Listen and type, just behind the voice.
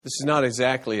This is not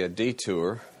exactly a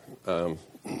detour. But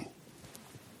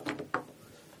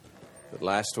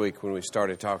last week when we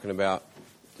started talking about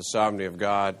the sovereignty of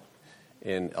God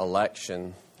in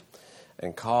election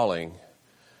and calling,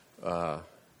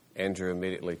 Andrew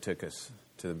immediately took us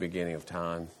to the beginning of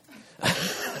time.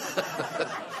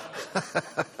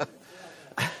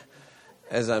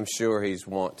 As I'm sure he's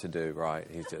wont to do, right?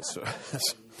 He just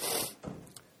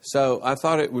So I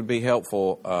thought it would be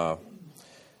helpful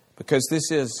because this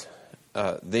is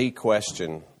the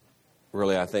question,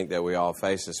 really, I think, that we all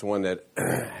face. It's one that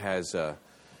has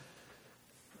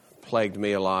plagued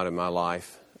me a lot in my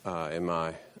life, in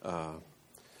my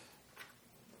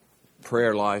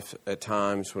prayer life at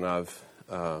times when I've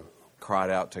cried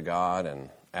out to God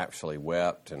and actually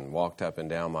wept and walked up and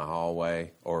down my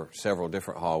hallway or several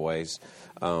different hallways,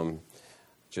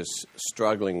 just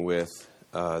struggling with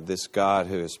this God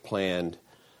who has planned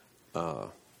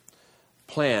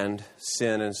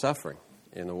sin and suffering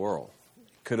in the world.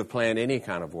 Could have planned any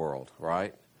kind of world,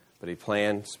 right? But he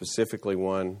planned specifically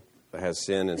one that has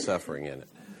sin and suffering in it.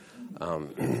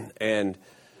 And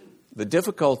the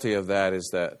difficulty of that is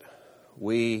that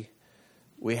we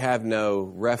have no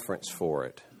reference for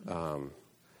it.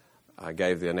 I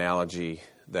gave the analogy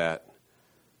that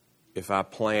if I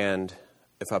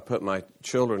put my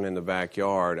children in the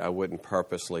backyard, I wouldn't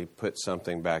purposely put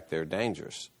something back there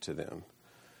dangerous to them.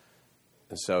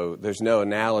 And so there's no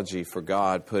analogy for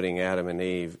God putting Adam and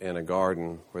Eve in a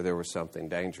garden where there was something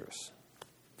dangerous.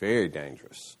 Very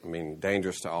dangerous. I mean,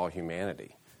 dangerous to all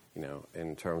humanity,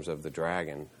 in terms of the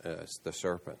dragon, the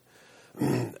serpent.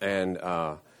 And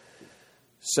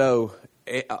so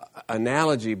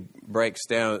analogy breaks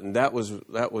down, and that was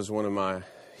one of my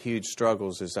huge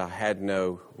struggles, is I had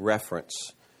no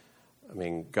reference. I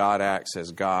mean, God acts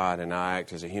as God, and I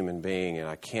act as a human being, and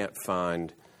I can't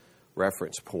find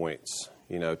reference points,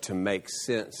 to make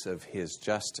sense of His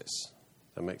justice.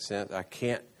 That makes sense? I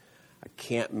can't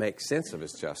make sense of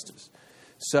His justice.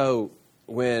 So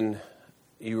when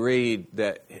you read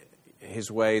that His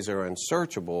ways are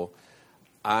unsearchable,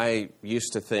 I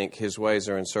used to think His ways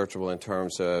are unsearchable in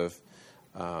terms of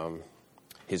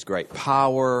His great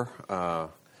power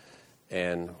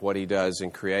and what He does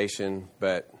in creation,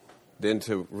 but then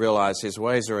to realize His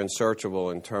ways are unsearchable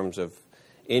in terms of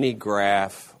any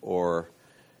graph or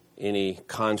any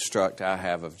construct I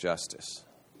have of justice.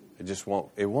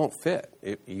 It won't fit.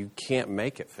 You can't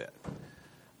make it fit.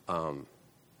 And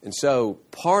so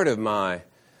part of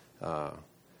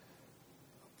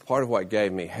what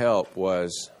gave me help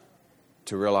was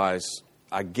to realize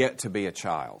I get to be a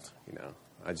child.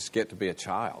 I just get to be a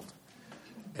child.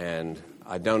 And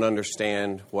I don't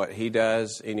understand what He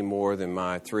does any more than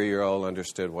my 3-year-old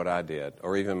understood what I did,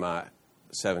 or even my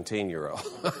 17-year-old.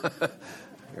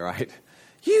 Right?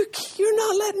 You're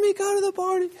not letting me go to the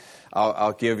party.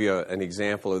 I'll give you an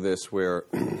example of this where,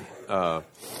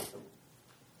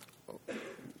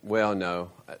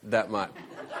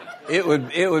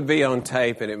 it would be on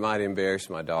tape, and it might embarrass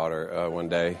my daughter one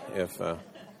day if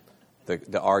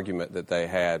the argument that they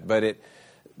had. But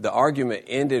the argument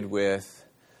ended with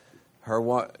her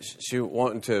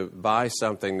wanting to buy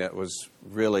something that was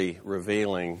really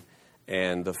revealing,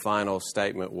 and the final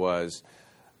statement was,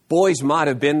 "Boys might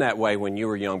have been that way when you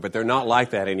were young, but they're not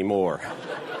like that anymore."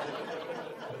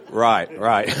 Right.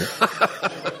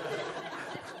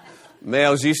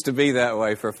 Males used to be that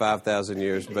way for 5,000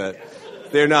 years, but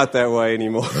they're not that way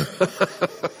anymore.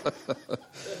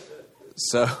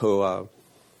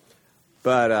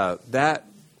 That,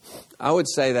 I would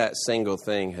say that single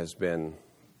thing has been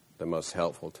the most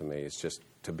helpful to me, is just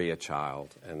to be a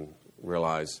child and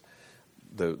realize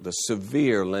the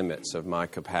severe limits of my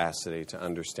capacity to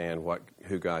understand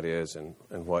who God is and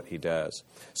what He does.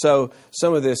 So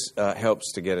some of this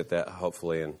helps to get at that,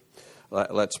 hopefully, and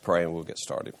let's pray and we'll get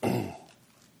started.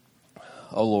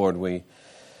 Oh Lord,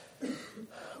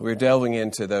 we're delving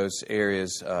into those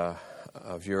areas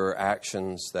of Your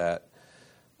actions that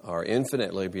are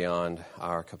infinitely beyond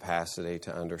our capacity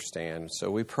to understand.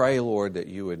 So we pray, Lord, that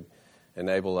You would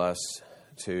enable us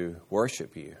to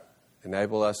worship You,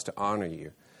 enable us to honor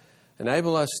You,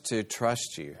 enable us to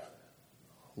trust You,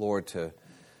 Lord, to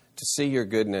see Your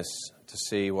goodness, to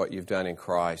see what You've done in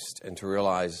Christ, and to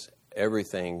realize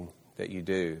everything that You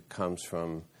do comes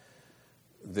from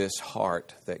this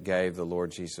heart that gave the Lord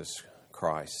Jesus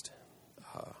Christ.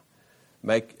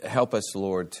 Help us,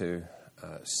 Lord, to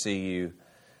see You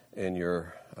in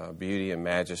Your beauty and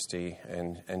majesty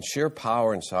and sheer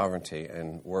power and sovereignty,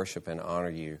 and worship and honor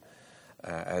You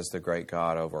as the great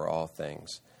God over all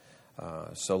things.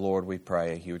 So, Lord, we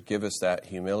pray You would give us that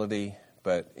humility,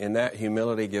 but in that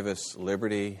humility give us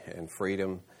liberty and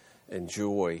freedom and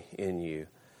joy in you,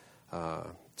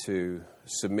 to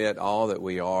submit all that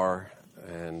we are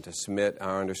and to submit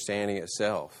our understanding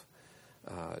itself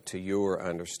to your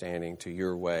understanding, to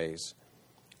your ways.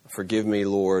 Forgive me,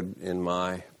 Lord, in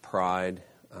my pride,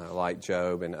 like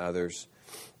Job and others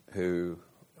who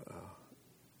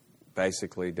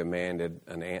basically demanded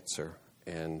an answer.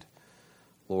 And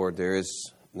Lord, there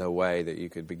is no way that you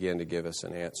could begin to give us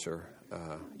an answer.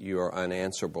 You are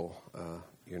unanswerable.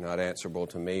 You're not answerable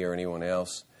to me or anyone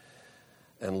else.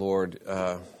 And Lord,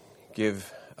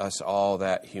 give us all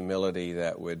that humility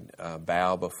that would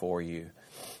bow before you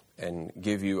and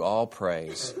give you all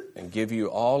praise and give you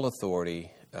all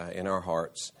authority in our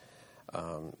hearts,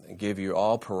 and give you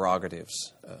all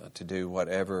prerogatives to do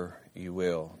whatever you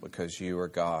will, because you are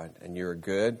God and you're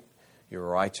good, you're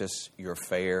righteous, you're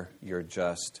fair, you're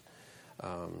just.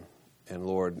 And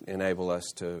Lord, enable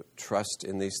us to trust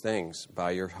in these things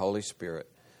by your Holy Spirit.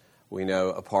 We know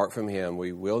apart from Him,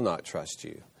 we will not trust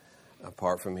you.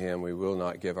 Apart from Him, we will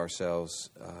not give ourselves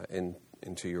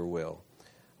into your will.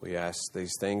 We ask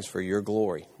these things for your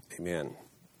glory. Amen.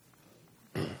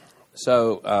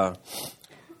 So,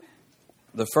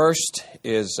 the first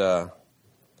is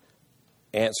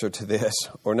answer to this,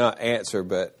 or not answer,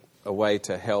 but a way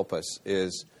to help us,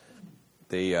 is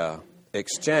the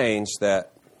exchange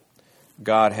that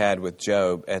God had with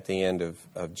Job at the end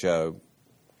of Job.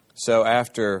 So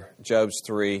after Job's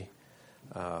three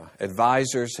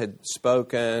advisors had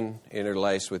spoken,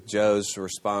 interlaced with Job's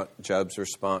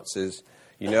responses,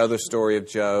 you know the story of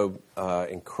Job,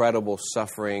 incredible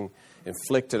suffering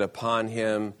inflicted upon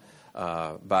him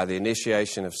by the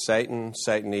initiation of Satan.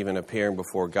 Satan even appearing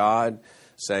before God,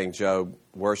 saying Job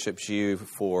worships you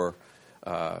for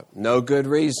no good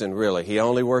reason, really. He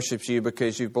only worships you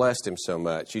because you've blessed him so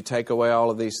much. You take away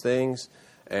all of these things,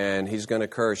 and he's going to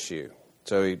curse you.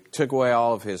 So he took away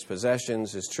all of his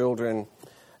possessions, his children.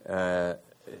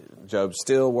 Job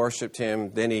still worshipped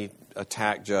him. Then he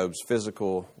attacked Job's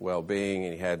physical well-being,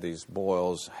 and he had these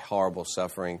boils, horrible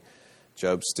suffering.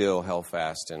 Job still held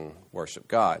fast and worshiped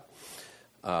God.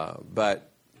 But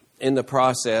in the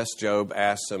process, Job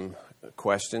asked some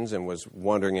questions and was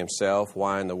wondering himself,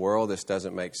 why in the world this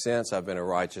doesn't make sense? I've been a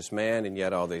righteous man, and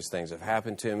yet all these things have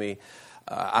happened to me.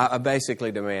 I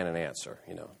basically demand an answer.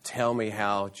 Tell me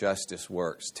how justice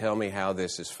works. Tell me how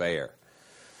this is fair.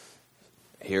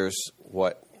 Here's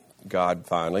what God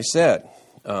finally said.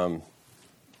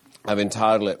 I've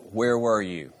entitled it, "Where Were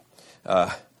You?"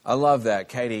 I love that.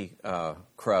 Katie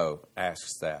Crow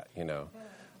asks that,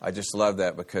 I just love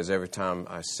that because every time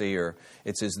I see her,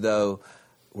 it's as though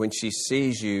when she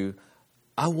sees you,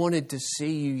 I wanted to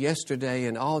see you yesterday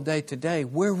and all day today.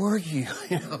 Where were you?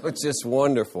 It's just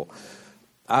wonderful.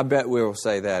 I bet we will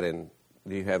say that in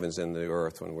the heavens and the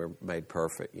earth when we're made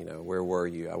perfect. Where were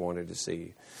you? I wanted to see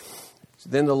you.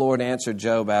 Then the Lord answered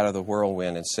Job out of the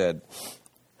whirlwind and said,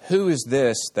 "Who is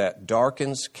this that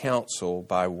darkens counsel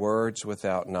by words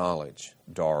without knowledge?"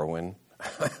 Darwin.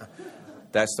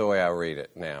 That's the way I read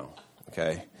it now.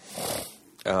 Okay.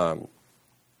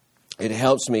 It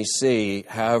helps me see,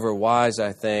 however wise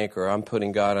I think, or I'm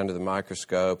putting God under the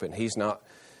microscope, and He's not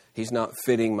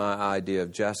fitting my idea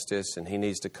of justice, and He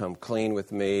needs to come clean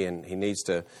with me, and He needs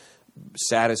to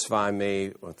satisfy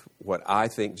me with what I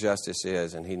think justice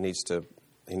is, and He needs to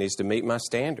meet my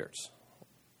standards.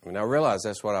 I realize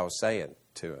that's what I was saying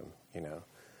to Him,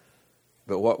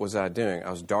 But what was I doing?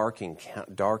 I was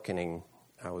darkening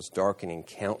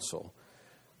counsel,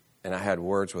 and I had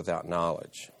words without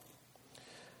knowledge.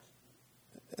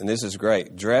 And this is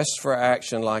great. Dress for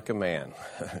action like a man.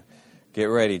 Get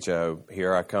ready, Job.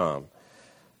 Here I come.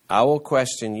 I will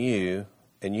question you,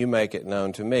 and you make it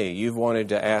known to me. You've wanted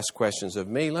to ask questions of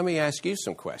me. Let me ask you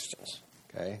some questions.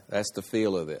 Okay? That's the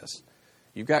feel of this.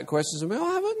 You've got questions of me?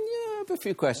 I have a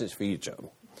few questions for you, Job.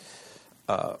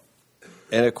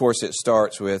 And, of course, it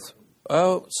starts with,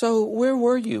 so where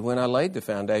were you when I laid the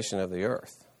foundation of the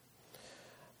earth?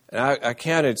 And I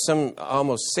counted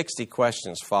almost 60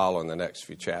 questions follow in the next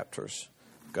few chapters.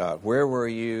 God, where were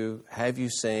you? Have you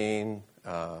seen?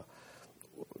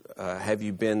 Have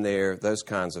you been there? Those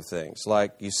kinds of things.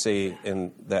 Like you see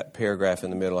in that paragraph in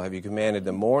the middle, have you commanded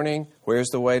the morning? Where's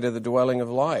the way to the dwelling of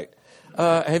light?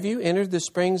 Have you entered the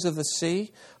springs of the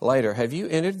sea? Later, have you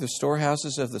entered the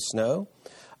storehouses of the snow?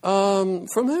 From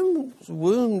whose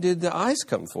womb did the ice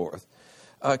come forth?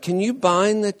 Can you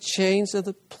bind the chains of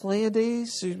the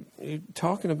Pleiades? You're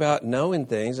talking about knowing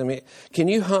things. Can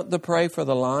you hunt the prey for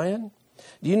the lion?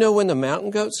 Do you know when the mountain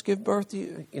goats give birth to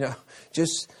you?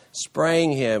 Just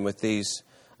spraying him with these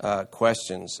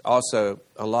questions. Also,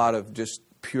 a lot of just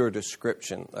pure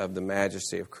description of the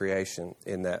majesty of creation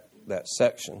in that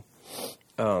section.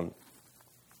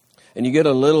 And you get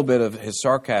a little bit of his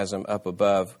sarcasm up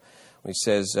above. He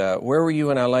says, where were you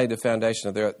when I laid the foundation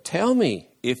of the earth? Tell me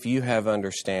if you have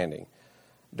understanding.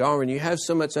 Darwin, you have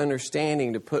so much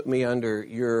understanding to put me under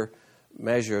your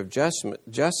measure of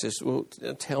justice. Well,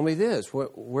 tell me this.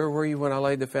 Where were you when I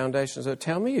laid the foundations? So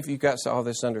tell me if you got all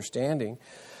this understanding.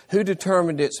 Who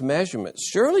determined its measurements?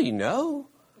 Surely you know.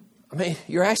 I mean,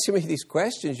 you're asking me these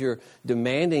questions. You're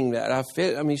demanding that I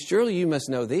fit. I mean, surely you must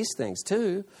know these things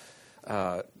too.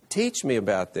 Teach me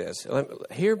about this.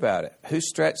 Hear about it. Who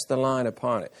stretched the line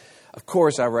upon it? Of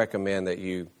course, I recommend that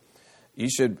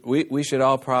we should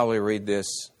all probably read this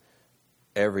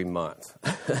every month.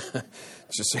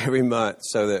 Just every month,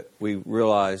 so that we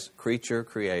realize creature,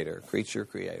 creator, creature,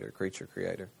 creator, creature,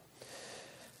 creator.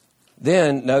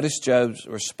 Then notice Job's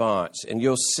response. And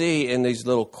you'll see in these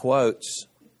little quotes,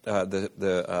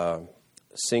 the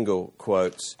single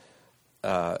quotes,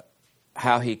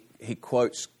 how he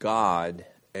quotes God.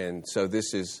 And so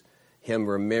this is him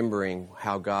remembering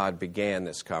how God began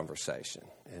this conversation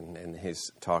and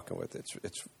his talking with it.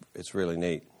 It's really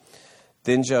neat.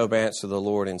 Then Job answered the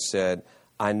Lord and said,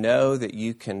 I know that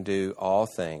you can do all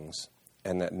things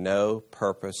and that no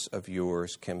purpose of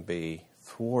yours can be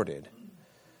thwarted.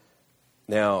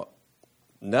 Now,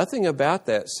 nothing about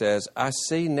that says, I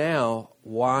see now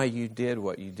why you did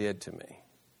what you did to me.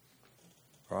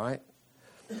 Right?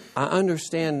 I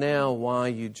understand now why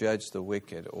you judge the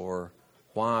wicked, or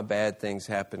why bad things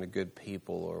happen to good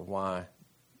people, or why.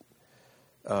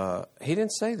 He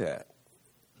didn't say that.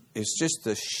 It's just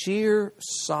the sheer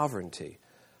sovereignty.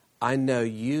 I know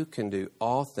you can do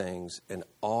all things and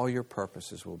all your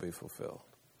purposes will be fulfilled.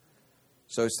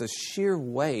 So it's the sheer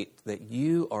weight that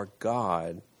you are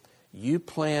God. You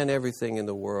plan everything in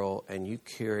the world and you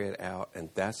carry it out, and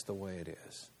that's the way it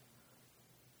is.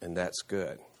 And that's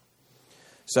good.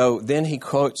 So then he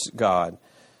quotes God.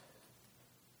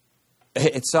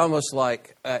 It's almost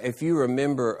like, if you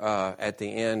remember at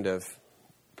the end of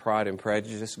Pride and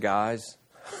Prejudice, guys.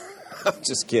 I'm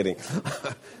just kidding.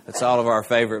 It's all of our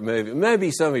favorite movies. Maybe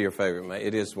some of your favorite.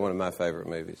 It is one of my favorite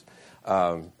movies.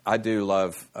 I do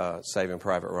love Saving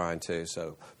Private Ryan too,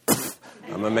 so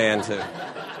I'm a man too.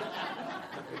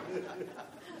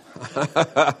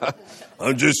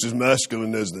 I'm just as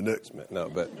masculine as the next man. No,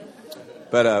 but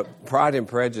Pride and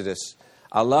Prejudice.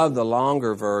 I love the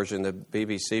longer version, the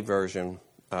BBC version.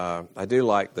 I do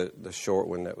like the short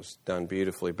one that was done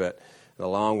beautifully, but the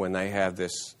long one, they have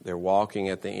this, they're walking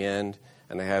at the end,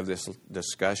 and they have this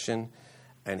discussion,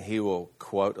 and he will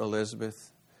quote Elizabeth,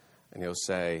 and he'll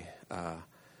say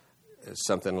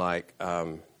something like,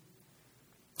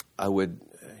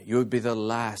 you would be the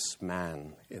last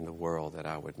man in the world that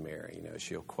I would marry. You know,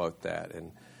 she'll quote that,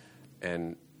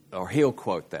 or he'll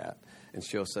quote that, and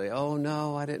she'll say, oh,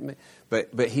 no, I didn't.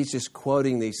 But he's just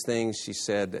quoting these things she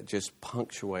said that just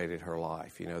punctuated her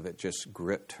life, you know, that just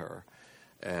gripped her.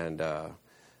 And,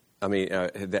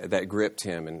 that gripped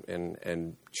him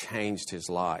and changed his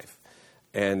life.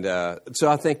 And so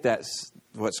I think that's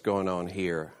what's going on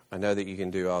here. I know that you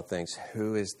can do all things.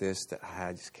 Who is this that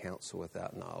hides counsel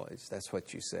without knowledge? That's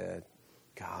what you said.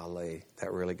 Golly,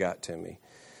 that really got to me.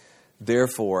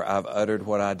 Therefore, I've uttered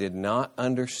what I did not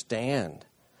understand.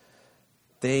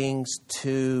 Things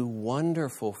too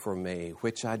wonderful for me,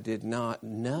 which I did not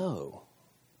know.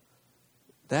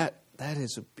 That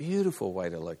is a beautiful way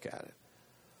to look at it.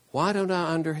 Why don't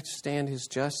I understand His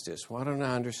justice? Why don't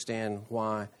I understand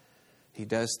why He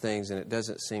does things and it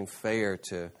doesn't seem fair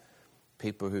to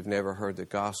people who've never heard the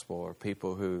gospel, or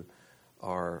people who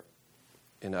are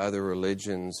in other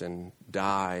religions and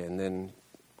die and then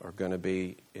are going to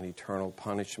be in eternal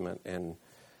punishment? And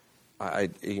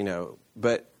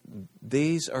but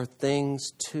these are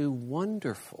things too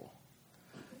wonderful,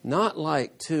 not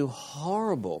like too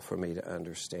horrible for me to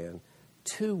understand.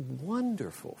 Too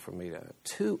wonderful for me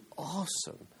too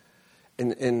awesome.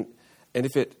 And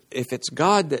if it's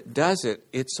God that does it,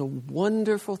 it's a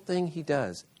wonderful thing He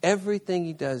does. Everything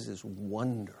He does is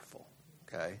wonderful.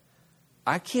 Okay?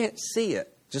 I can't see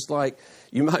it. Just like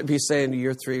you might be saying to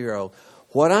your 3-year-old,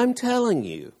 what I'm telling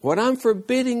you, what I'm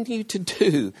forbidding you to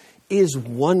do is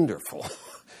wonderful.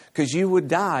 Because you would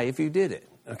die if you did it.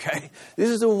 Okay? This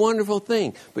is a wonderful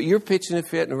thing. But you're pitching a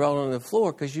fit and rolling on the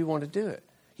floor because you want to do it.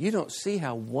 You don't see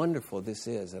how wonderful this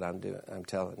is that I'm doing. I'm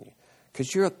telling you,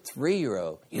 because you're a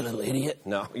 3-year-old. You little idiot.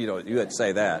 No, you don't. You wouldn't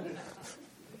say that.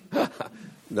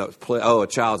 No. A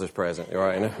child is present.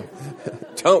 Right?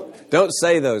 Don't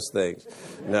say those things.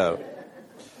 No.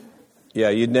 Yeah,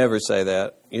 you'd never say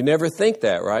that. You never think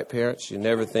that, right, parents? You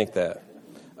never think that.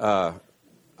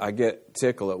 I get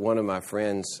tickled at one of my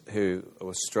friends who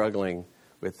was struggling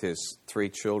with his 3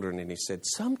 children, and he said,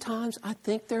 sometimes I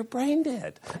think they're brain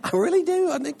dead. I really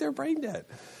do. I think they're brain dead.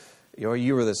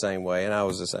 You were the same way, and I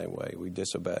was the same way. We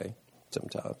disobey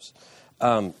sometimes.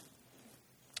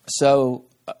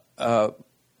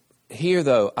 Here,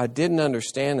 though, I didn't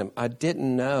understand them. I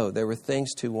didn't know. There were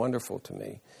things too wonderful to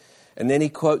me. And then he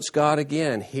quotes God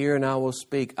again, hear and I will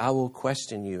speak. I will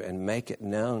question you and make it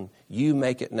known. You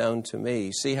make it known to me.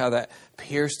 You see how that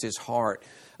pierced his heart,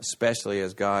 especially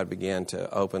as God began to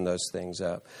open those things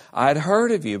up. I had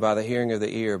heard of you by the hearing of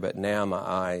the ear, but now my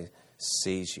eye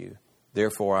sees you.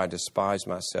 Therefore I despise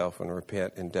myself and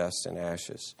repent in dust and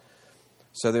ashes.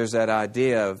 So there's that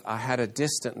idea of, I had a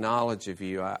distant knowledge of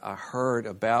you. I heard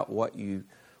about what you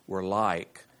were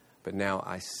like, but now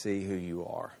I see who you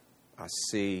are. I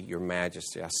see your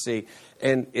majesty. I see.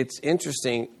 And it's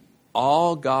interesting,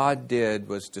 all God did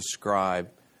was describe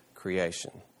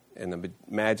creation and the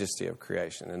majesty of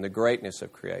creation and the greatness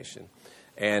of creation,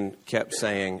 and kept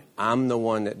saying, I'm the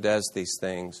one that does these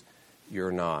things,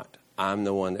 you're not. I'm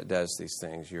the one that does these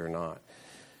things, you're not.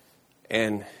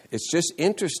 And it's just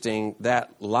interesting,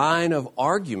 that line of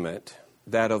argument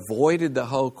that avoided the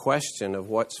whole question of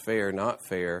what's fair, not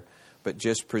fair, but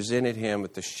just presented him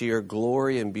with the sheer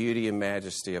glory and beauty and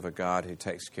majesty of a God who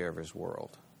takes care of his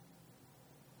world.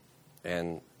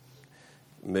 And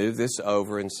move this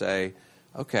over and say,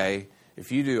 okay,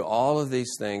 if you do all of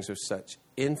these things with such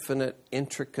infinite,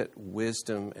 intricate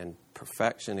wisdom and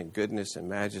perfection and goodness and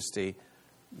majesty,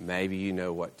 maybe you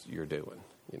know what you're doing,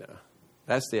 you know.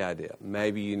 That's the idea.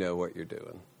 Maybe you know what you're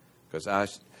doing. Because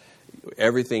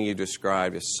everything you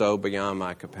described is so beyond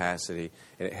my capacity,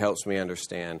 and it helps me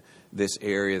understand this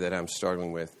area that I'm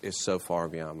struggling with is so far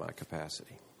beyond my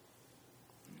capacity.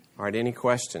 All right, any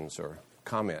questions or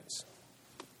comments?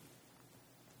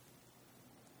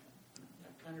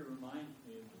 That kind of reminds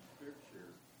me of the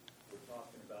scripture. We're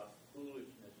talking about the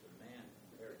foolishness of man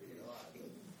compared to God,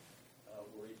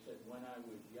 where he said, when I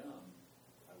was young,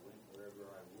 I went wherever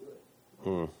I would.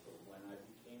 But when I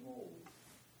became old,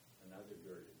 another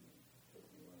girded me, took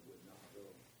me where I would not go.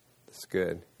 That's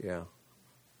good, yeah.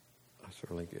 That's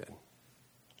really good.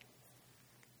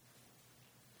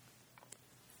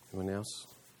 Anyone else?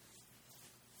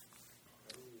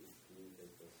 How do you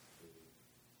communicate this to,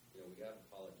 we got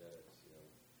apologetics,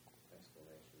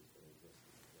 explanations for the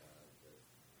existence of God that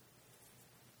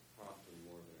often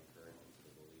more of an encouragement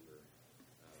to the believer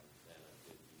than a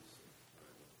good use of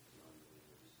time with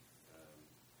non-believers.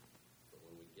 But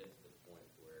when we get to the point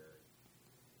where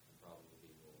the problem of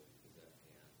evil is at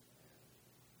hand and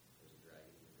there's a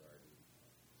dragon in the garden,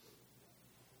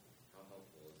 how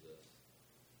helpful is this?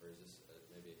 Or is this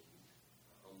maybe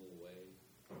a humble way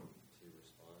to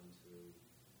respond to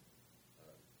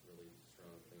really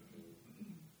strong thinking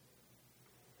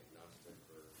agnostic,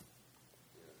 or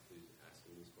who's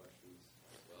asking these questions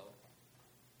as well?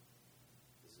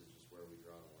 This is just where we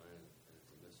draw the line, and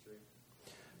it's a mystery.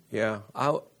 Yeah,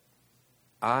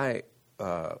 I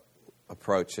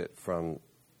approach it from,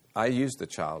 I use the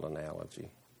child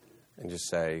analogy and just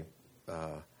say,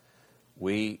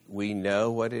 we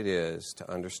know what it is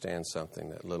to understand something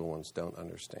that little ones don't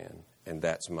understand, and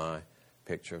that's my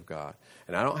picture of God.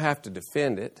 And I don't have to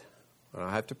defend it. I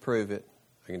don't have to prove it.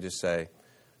 I can just say,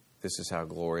 this is how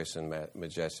glorious and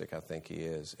majestic I think He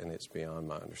is, and it's beyond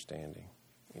my understanding,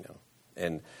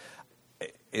 And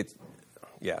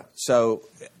yeah. So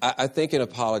I think in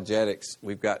apologetics,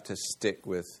 we've got to stick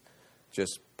with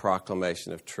just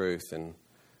proclamation of truth, and,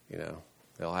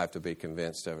 they'll have to be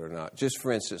convinced of it or not. Just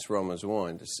for instance, Romans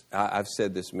 1. I've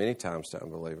said this many times to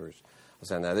unbelievers. I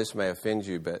say, now this may offend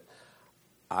you, but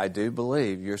I do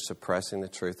believe you're suppressing the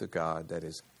truth of God that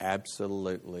is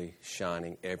absolutely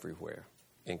shining everywhere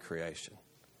in creation.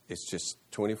 It's just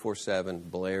 24/7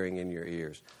 blaring in your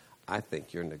ears. I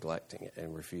think you're neglecting it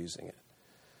and refusing it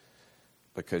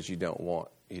because you don't want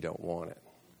it.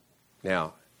 Now,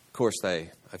 of course,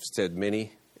 I've said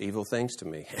many evil things to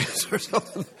me,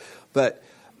 but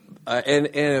and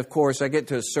of course, I get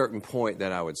to a certain point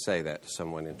that I would say that to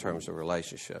someone in terms of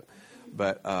relationship,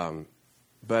 but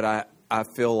I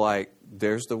feel like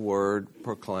there's the word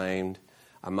proclaimed.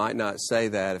 I might not say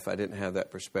that if I didn't have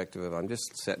that perspective of I'm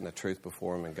just setting the truth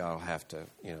before Him, and God will have to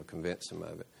convince Him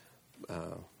of it.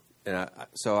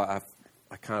 So I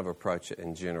kind of approach it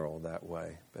in general that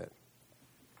way.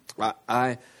 But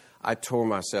I tore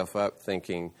myself up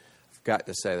thinking I've got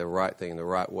to say the right thing the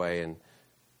right way, and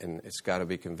it's got to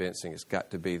be convincing. It's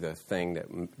got to be the thing that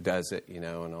does it,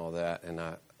 and all that. And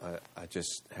I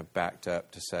just have backed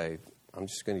up to say I'm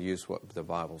just going to use what the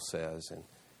Bible says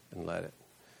and let it.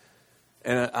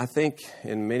 And I think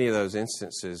in many of those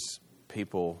instances,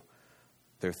 people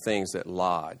they're things that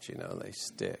lodge, they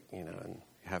stick, and you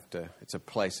have to, it's a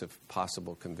place of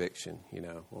possible conviction,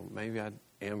 well, maybe I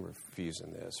am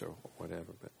refusing this or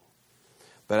whatever.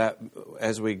 But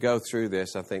as we go through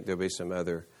this, I think there'll be some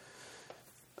other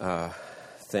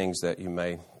things that you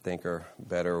may think are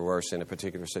better or worse in a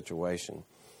particular situation.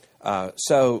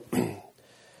 So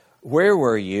where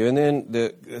were you? And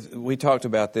then we talked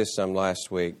about this some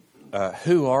last week.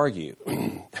 Who are you?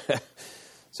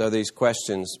 So these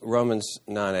questions, Romans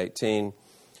 9:18,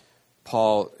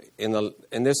 Paul,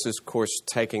 and this is, of course,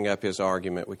 taking up his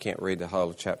argument. We can't read the whole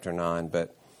of chapter 9,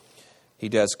 but he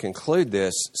does conclude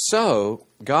this. So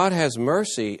God has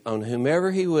mercy on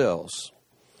whomever he wills,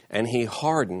 and he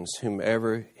hardens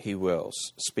whomever he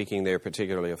wills, speaking there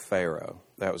particularly of Pharaoh.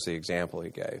 That was the example he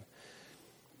gave.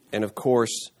 And of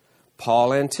course,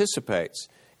 Paul anticipates,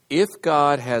 if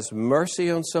God has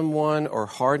mercy on someone or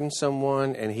hardens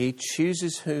someone and he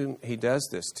chooses whom he does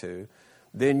this to,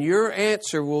 then your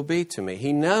answer will be to me.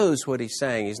 He knows what he's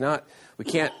saying. We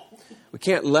can't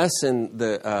lessen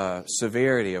the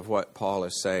severity of what Paul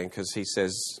is saying, because he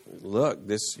says, look,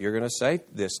 you're going to say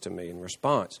this to me in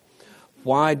response.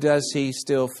 Why does he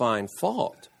still find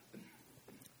fault?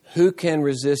 Who can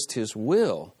resist his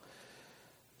will?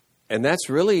 And that's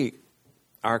really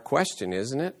our question,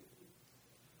 isn't it?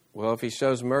 Well, if he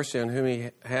shows mercy on whom he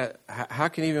had, how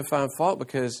can he even find fault?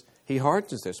 Because he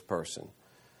hardens this person.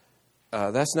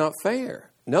 That's not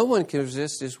fair. No one can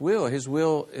resist his will. His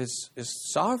will is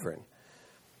sovereign.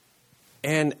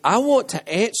 And I want to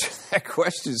answer that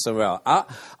question somehow.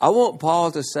 I want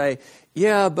Paul to say,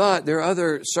 yeah, but there are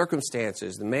other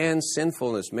circumstances, the man's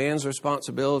sinfulness, man's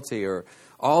responsibility, or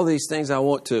all these things I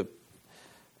want to.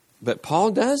 But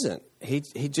Paul doesn't.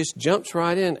 He just jumps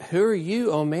right in. Who are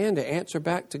you, oh man, to answer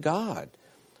back to God?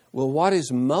 Well, what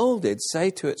is molded,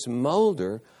 say to its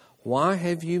molder, why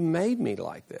have you made me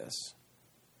like this?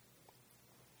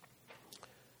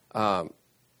 Has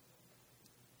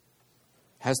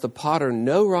the potter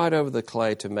no right over the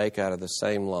clay to make out of the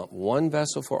same lump one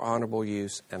vessel for honorable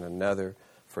use and another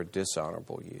for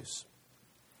dishonorable use?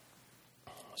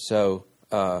 So,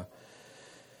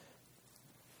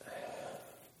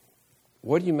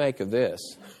 what do you make of this?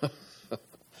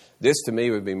 This to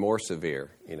me would be more severe,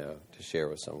 to share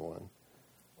with someone.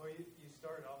 Well, you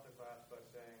started off the class by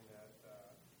saying that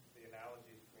the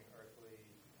analogies between earthly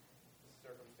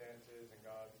circumstances and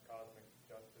God's cosmic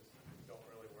justice don't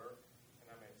really work, and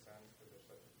that makes sense because there's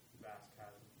such a vast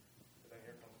chasm. But then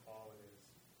here comes Paul with his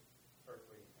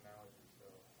earthly analogy. So,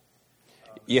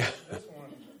 yeah. This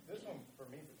one for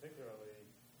me particularly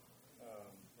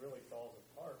really falls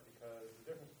apart, because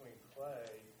the difference between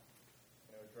clay,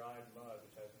 dried mud,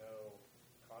 which has no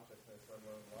consciousness, let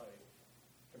alone life,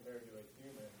 compared to a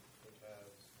human, which has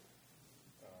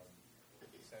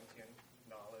sentient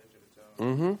knowledge of its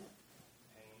own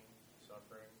pain,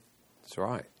 suffering. That's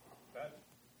right.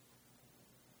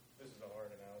 This is a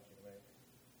hard analogy to make.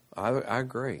 I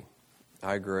agree.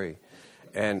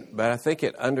 But I think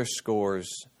it underscores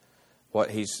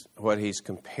what he's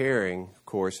comparing, of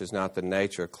course, is not the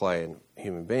nature of clay and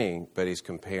human being, but he's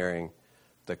comparing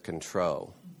the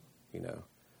control, which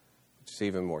is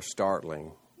even more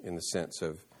startling in the sense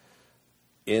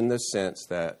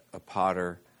that a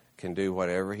potter can do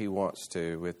whatever he wants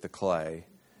to with the clay.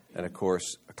 And of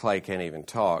course, a clay can't even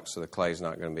talk, so the clay's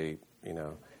not going to be,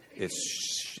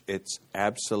 it's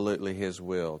absolutely his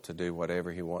will to do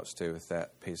whatever he wants to with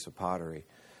that piece of pottery.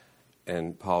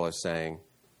 And Paul is saying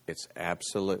it's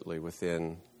absolutely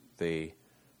within the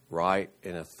right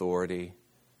and authority,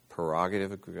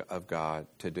 prerogative of God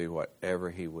to do whatever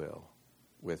he will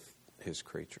with his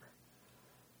creature.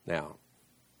 Now,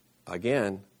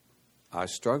 again, I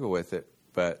struggle with it,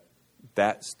 but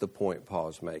that's the point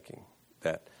Paul's making,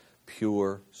 that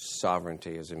pure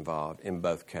sovereignty is involved in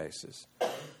both cases.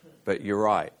 But you're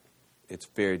right, it's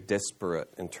very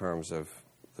disparate in terms of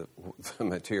the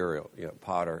material,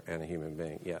 potter and a human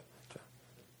being. Yeah.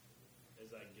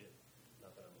 As I get,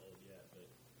 not that I'm old yet,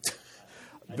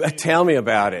 but But tell me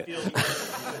about it. I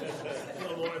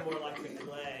feel more and more like the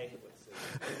clay,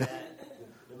 that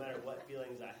no matter what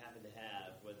feelings I happen to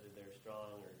have, whether they're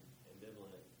strong or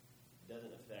ambivalent, it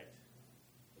doesn't affect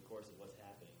the course of what's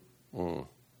happening. And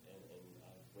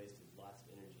I've wasted lots of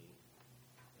energy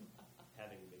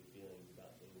having big feelings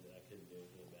about things that I couldn't do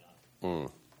anything about.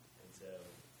 And so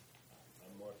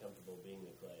I'm more comfortable being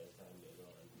the clay as time goes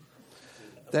on.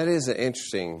 That is an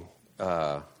interesting,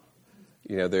 there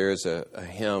is a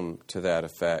hymn to that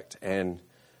effect. And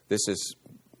this is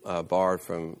borrowed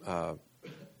from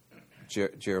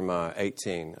Jeremiah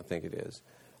 18, I think it is,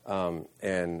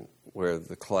 and where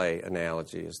the clay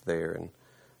analogy is there.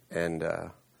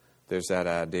 And there's that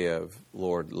idea of,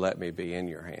 Lord, let me be in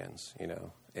your hands, you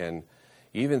know. And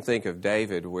you even think of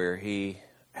David, where he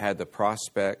had the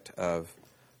prospect of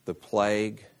the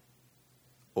plague,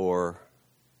 or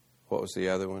what was the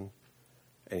other one?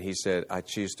 And he said, I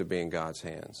choose to be in God's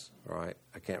hands, right?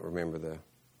 I can't remember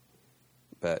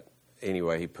but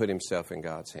anyway, he put himself in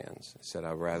God's hands. He said,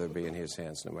 I'd rather be in his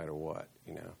hands no matter what,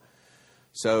 you know.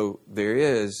 So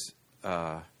there's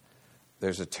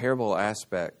a terrible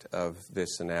aspect of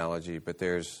this analogy, but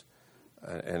there's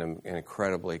an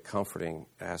incredibly comforting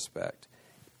aspect.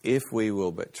 If we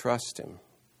will but trust him,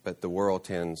 but the world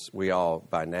we all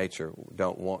by nature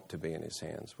don't want to be in his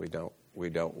hands. We don't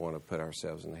want to put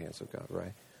ourselves in the hands of God,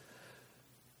 right?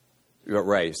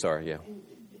 Ray, sorry, yeah.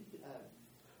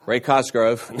 Ray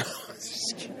Cosgrove. No,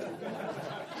 just kidding.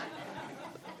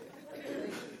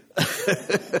 I've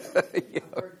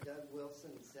heard Doug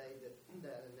Wilson say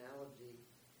that analogy,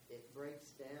 it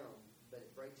breaks down, but it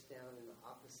breaks down in the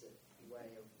opposite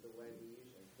way of the way we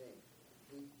usually think.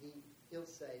 He'll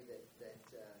say that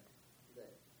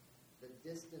the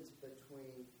distance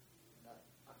between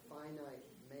a finite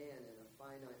man and a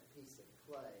finite piece of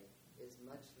clay is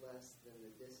much less than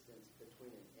the distance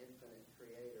between an infinite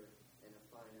creator and a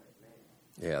finite man.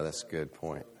 Yeah, that's a good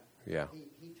point. Yeah.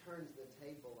 He turns the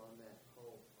table on that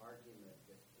whole argument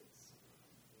that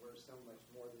we're so much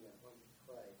more than that lump of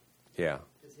clay. Yeah.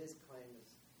 Because his claim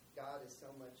is God is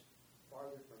so much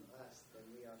farther from us than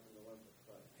we are from the lump of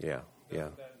clay. Yeah,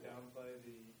 yeah. Doesn't that downplay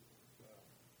the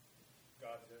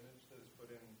God's image that is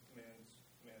put in man's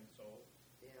soul?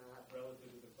 Yeah. Relative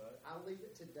to the clay? I'll leave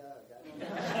it to Doug. I don't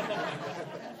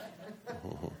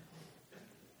know.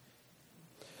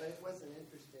 But it was an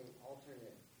interesting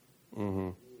alternate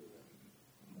view.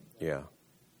 Yeah.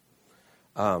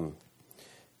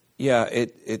 Yeah,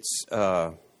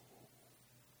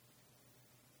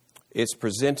 it's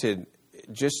presented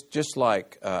just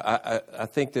like I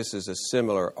think this is a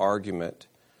similar argument,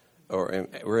 or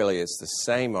really it's the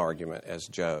same argument as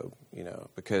Job, you know,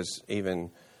 because even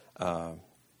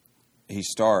he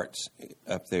starts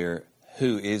up there,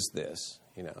 who is this?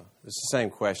 You know, it's the same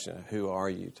question. Who are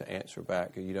you to answer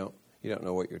back? You don't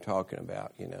know what you're talking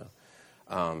about. You know,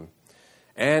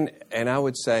 and I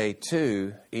would say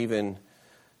too, even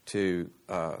to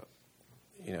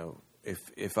you know,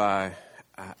 if I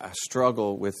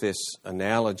struggle with this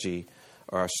analogy,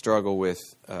 or I struggle with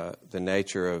the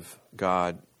nature of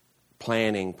God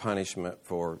planning punishment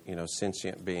for, you know,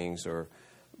 sentient beings or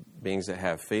beings that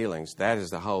have feelings. That is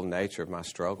the whole nature of my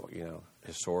struggle, you know,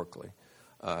 historically.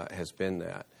 Has been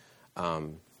that.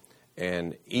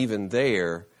 And even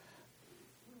there,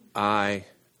 I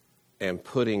am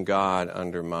putting God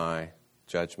under my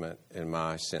judgment and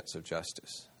my sense of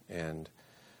justice. And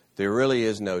there really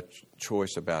is no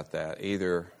choice about that.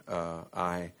 Either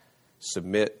I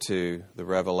submit to the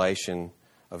revelation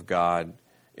of God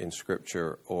in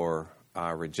Scripture, or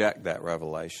I reject that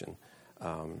revelation.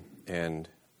 And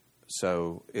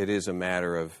so it is a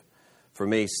matter of, for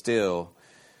me still,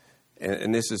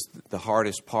 and this is the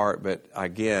hardest part, but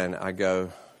again, I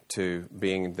go to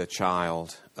being the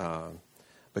child,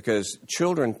 because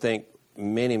children think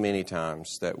many, many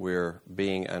times that we're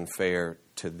being unfair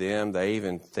to them. They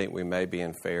even think we may be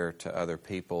unfair to other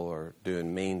people or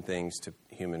doing mean things to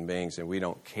human beings, and we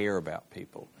don't care about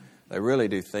people. They really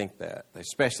do think that. They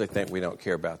especially think we don't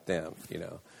care about them, you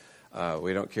know.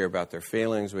 We don't care about their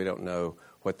feelings. We don't know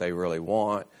what they really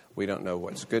want. We don't know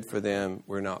what's good for them.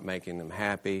 We're not making them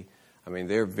happy. I mean,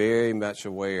 they're very much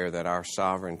aware that our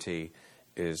sovereignty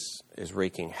is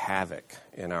wreaking havoc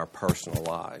in our personal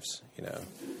lives, you know.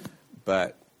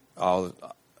 But all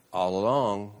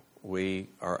along, we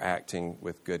are acting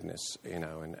with goodness, you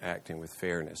know, and acting with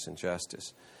fairness and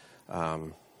justice.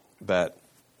 But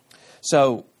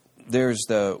so there's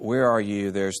the where are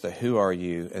you, there's the who are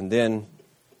you, and then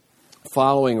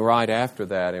following right after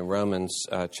that in Romans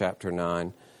chapter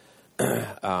 9,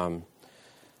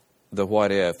 the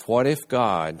what if. What if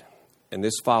God, and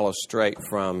this follows straight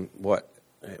from what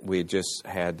we just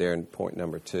had there in point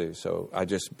number 2. So I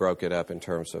just broke it up in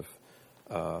terms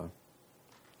of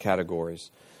categories.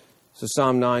 So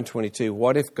Psalm 9:22,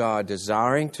 what if God,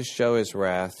 desiring to show his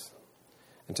wrath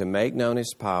and to make known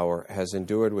his power, has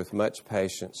endured with much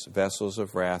patience vessels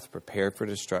of wrath prepared for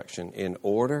destruction, in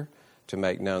order to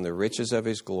make known the riches of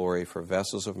his glory for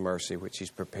vessels of mercy, which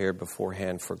he's prepared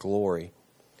beforehand for glory,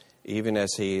 even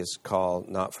as he is called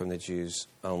not from the Jews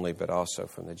only, but also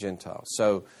from the Gentiles.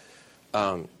 So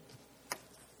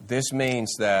this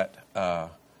means that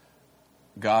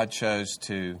God chose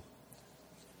to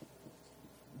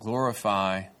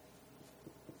glorify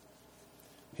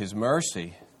his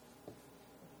mercy,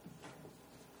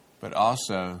 but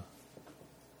also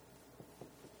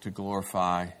to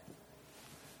glorify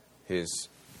His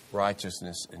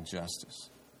righteousness and justice.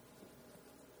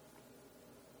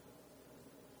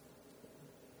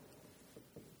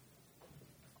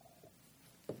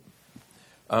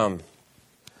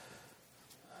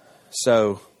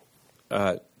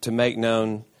 To make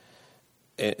known,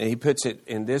 and he puts it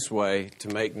in this way, to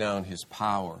make known His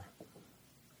power,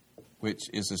 which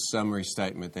is a summary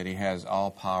statement that He has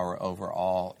all power over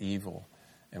all evil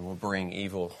and will bring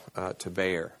evil to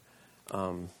bear.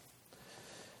 The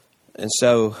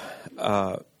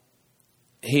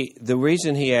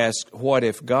reason he asks, what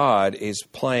if God, is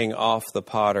playing off the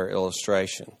potter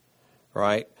illustration,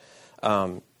 right?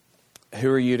 Who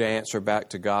are you to answer back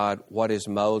to God? What is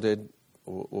molded?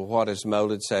 What is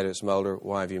molded? Say to its molder,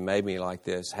 why have you made me like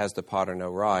this? Has the potter no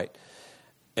right?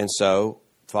 And so,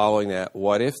 following that,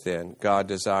 what if then God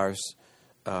desires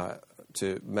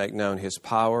to make known His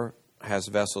power, has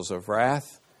vessels of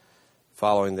wrath,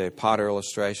 following the potter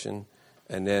illustration,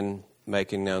 and then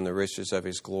making known the riches of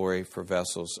His glory for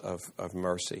vessels of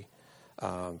mercy,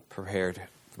 prepared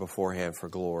beforehand for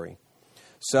glory.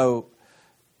 So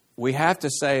we have to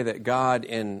say that God,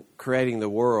 in creating the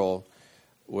world,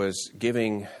 was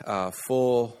giving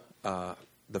full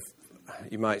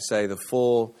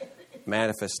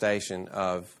manifestation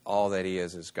of all that He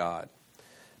is as God.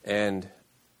 And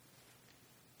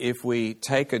if we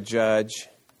take a judge,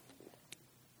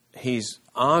 he's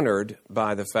honored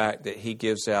by the fact that he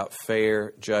gives out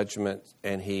fair judgment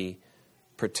and he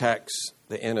protects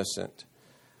the innocent.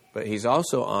 But he's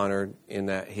also honored in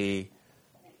that he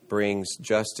brings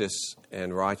justice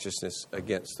and righteousness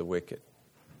against the wicked.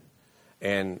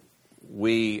 And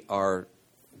we are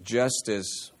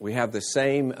we have the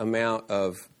same amount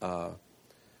of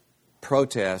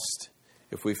protest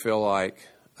if we feel like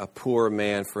a poor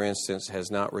man, for instance,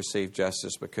 has not received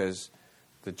justice because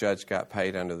the judge got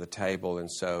paid under the table,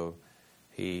 and so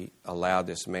he allowed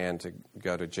this man to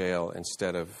go to jail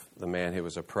instead of the man who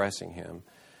was oppressing him.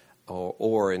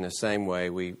 Or in the same way,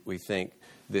 we think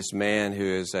this man who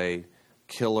is a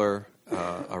killer,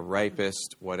 a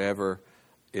rapist, whatever,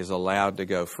 is allowed to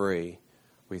go free.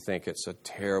 We think it's a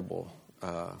terrible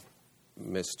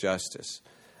misjustice.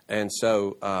 And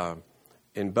so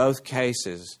in both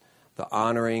cases, the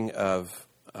honoring of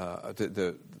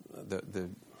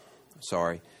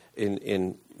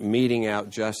in meting out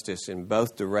justice in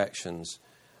both directions,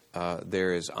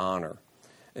 there is honor.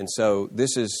 And so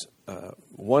this is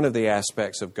one of the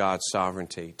aspects of God's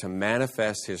sovereignty, to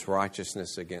manifest His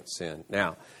righteousness against sin.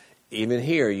 Now, even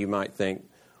here you might think,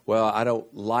 well, I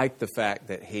don't like the fact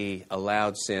that He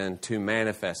allowed sin to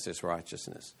manifest His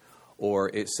righteousness, or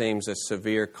it seems a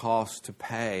severe cost to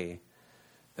pay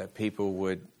that people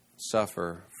would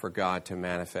suffer for God to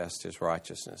manifest His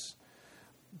righteousness.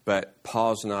 But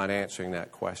Paul's not answering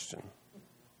that question.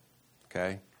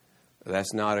 Okay?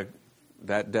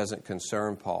 That doesn't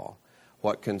concern Paul.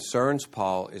 What concerns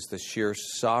Paul is the sheer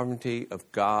sovereignty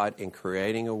of God in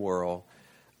creating a world,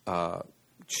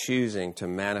 choosing to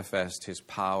manifest His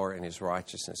power and His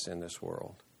righteousness in this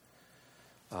world.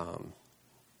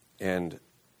 And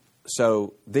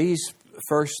so these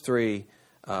first three,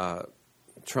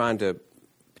 trying to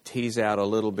tease out a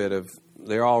little bit of,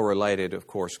 they're all related, of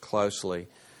course, closely,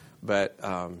 but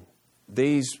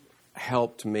these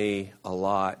helped me a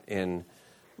lot in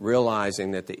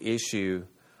realizing that the issue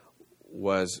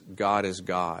was God is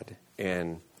God,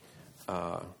 and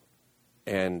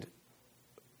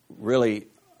really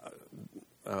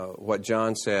what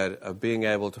John said of being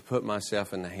able to put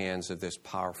myself in the hands of this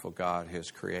powerful God who has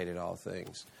created all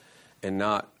things, and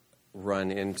not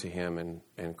run into Him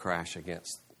and crash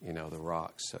against the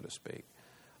rocks, so to speak.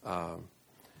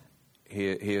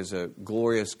 He is a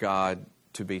glorious God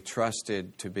to be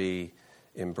trusted, to be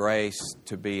embraced,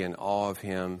 to be in awe of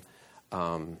Him,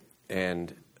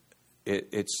 and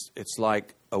it's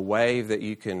like a wave that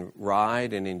you can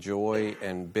ride and enjoy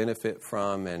and benefit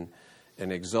from and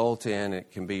exult in.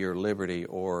 It can be your liberty,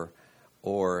 or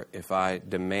if I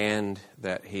demand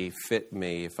that He fit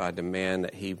me, if I demand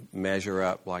that He measure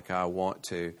up like I want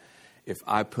to, if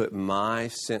I put my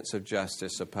sense of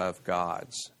justice above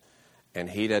God's, and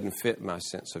He doesn't fit my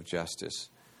sense of justice,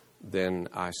 then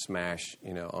I smash,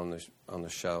 on the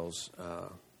shoals,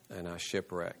 and I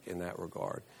shipwreck in that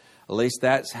regard. At least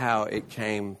that's how it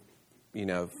came,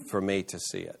 for me to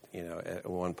see it, at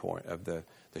one point, of the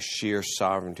sheer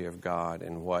sovereignty of God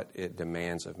and what it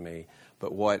demands of me,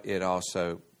 but what it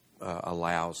also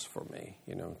allows for me,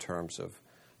 in terms of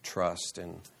trust.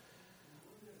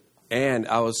 And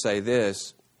I will say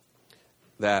this,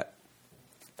 that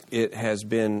it has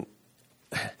been,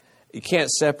 you can't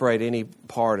separate any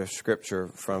part of Scripture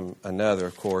from another,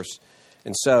 of course,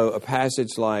 And so a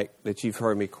passage like that you've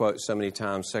heard me quote so many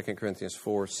times, 2 Corinthians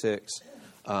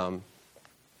 4:6,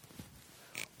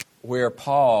 where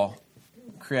Paul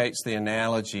creates the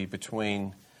analogy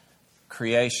between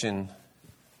creation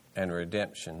and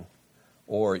redemption,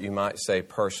 or you might say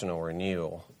personal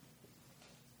renewal.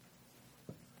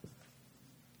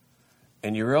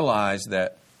 And you realize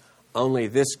that only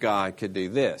this God could do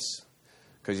this.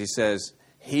 Because he says,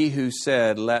 he who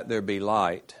said, let there be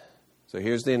light. So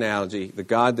here's the analogy. The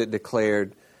God that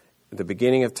declared at the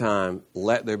beginning of time,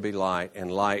 let there be light,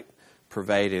 and light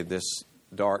pervaded this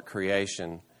dark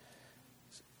creation,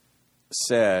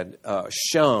 said,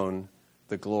 shone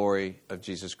the glory of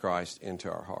Jesus Christ into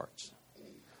our hearts.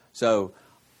 So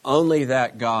only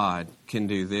that God can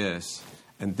do this.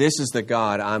 And this is the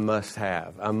God I must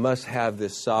have. I must have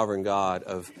this sovereign God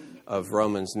of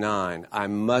Romans 9. I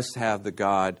must have the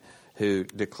God who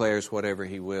declares whatever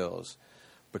he wills,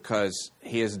 because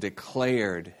he has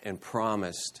declared and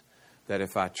promised that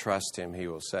if I trust him, he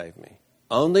will save me.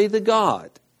 Only the God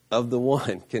of the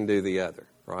one can do the other,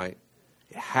 right?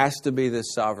 It has to be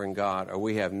this sovereign God, or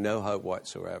we have no hope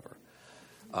whatsoever.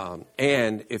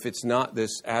 And if it's not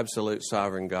this absolute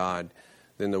sovereign God,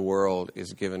 then the world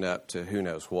is given up to who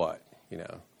knows what,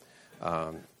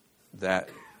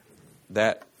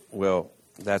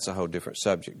 that's a whole different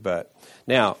subject. But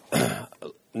now,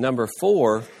 number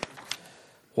 4,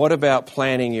 what about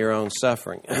planning your own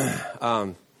suffering?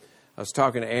 I was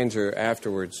talking to Andrew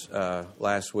afterwards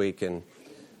last week, and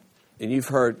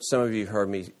some of you have heard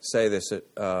me say this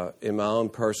in my own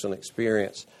personal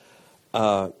experience.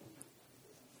 I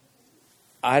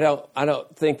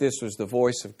don't think this was the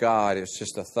voice of God. It's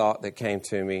just a thought that came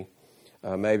to me.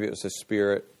 Maybe it was the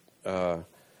Spirit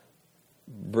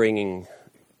bringing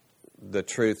the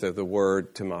truth of the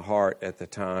Word to my heart at the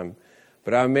time.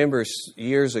 But I remember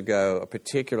years ago, a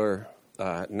particular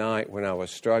night when I was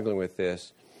struggling with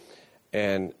this,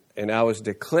 and I was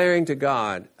declaring to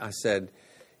God, I said,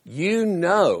 you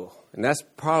know, and that's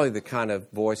probably the kind of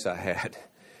voice I had,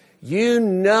 you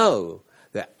know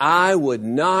that I would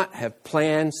not have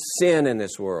planned sin in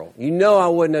this world. You know I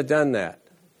wouldn't have done that.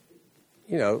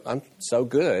 I'm so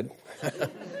good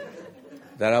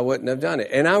that I wouldn't have done it.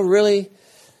 And I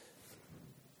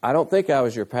don't think I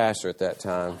was your pastor at that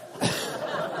time.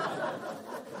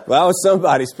 Well, I was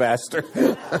somebody's pastor.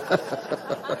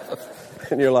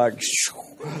 And you're like,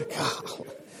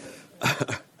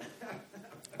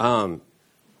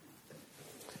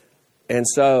 and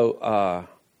so, I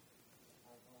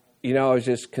was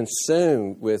just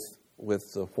consumed with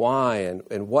the why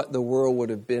and what the world would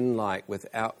have been like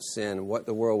without sin, what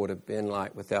the world would have been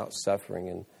like without suffering.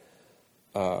 And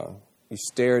you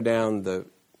stare down the,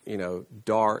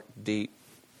 dark, deep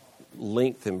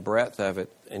length and breadth of it,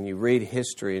 and you read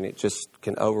history, and it just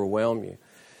can overwhelm you.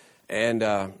 And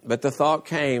but the thought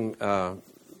came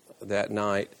that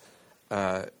night,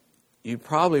 you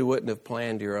probably wouldn't have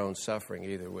planned your own suffering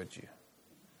either, would you?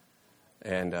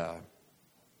 And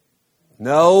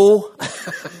no,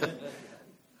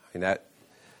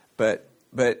 but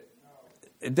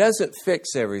it doesn't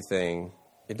fix everything.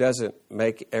 It doesn't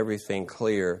make everything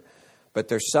clear. But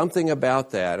there's something about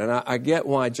that, and I get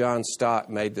why John Stott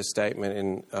made the statement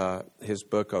in his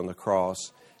book on the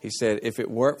cross. He said, "If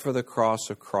it weren't for the cross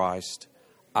of Christ,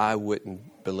 I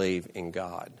wouldn't believe in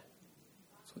God."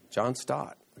 So John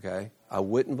Stott, okay, I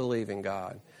wouldn't believe in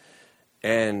God,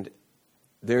 and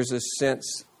there's a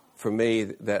sense for me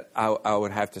that I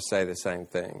would have to say the same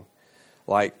thing.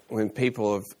 Like when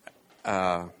people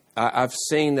have, I've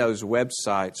seen those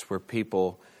websites where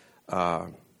people,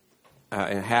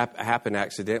 and happen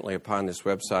accidentally upon this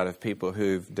website of people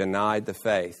who've denied the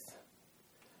faith,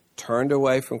 turned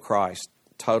away from Christ,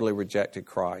 totally rejected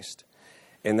Christ,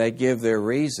 and they give their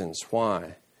reasons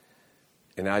why.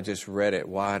 And I just read it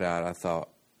wide-eyed. I thought,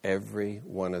 every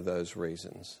one of those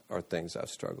reasons are things I've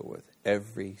struggled with.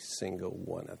 Every single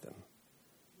one of them.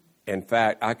 In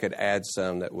fact, I could add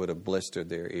some that would have blistered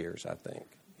their ears, I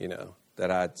think,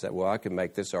 that I'd say, well, I could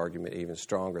make this argument even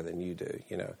stronger than you do,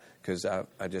 because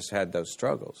I just had those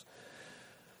struggles.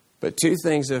 But two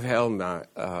things have held my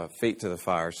feet to the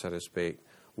fire, so to speak.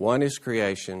 One is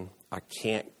creation. I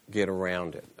can't get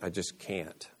around it. I just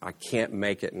can't. I can't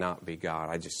make it not be God.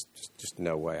 I just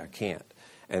no way. I can't.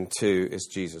 And two is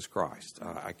Jesus Christ.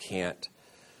 I can't.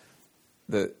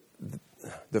 The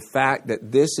fact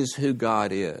that this is who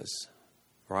God is,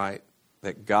 right?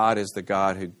 That God is the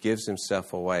God who gives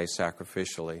himself away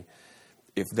sacrificially.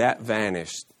 If that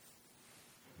vanished,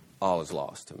 all is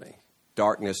lost to me.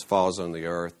 Darkness falls on the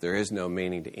earth. There is no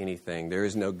meaning to anything. There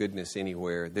is no goodness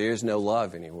anywhere. There is no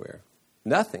love anywhere.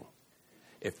 Nothing.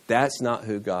 If that's not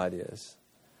who God is,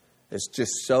 It's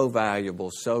just so valuable,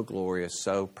 so glorious,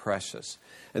 so precious.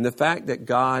 And the fact that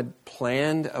God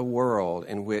planned a world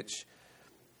in which,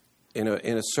 in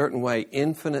a certain way,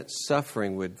 infinite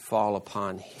suffering would fall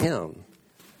upon Him,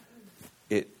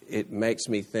 it makes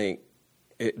me think,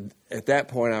 at that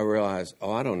point I realized,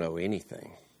 I don't know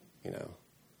anything,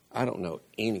 I don't know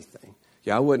anything.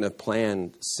 Yeah, I wouldn't have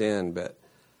planned sin, but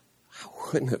I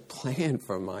wouldn't have planned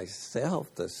for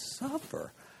myself to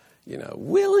suffer,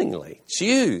 willingly.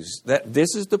 Choose that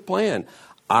this is the plan.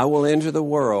 I will enter the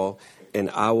world and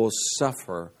I will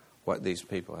suffer what these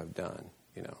people have done,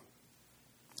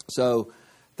 So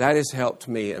that has helped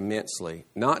me immensely,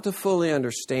 not to fully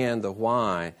understand the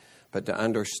why, but to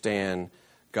understand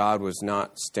God was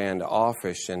not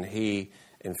standoffish, and He,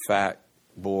 in fact,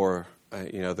 bore,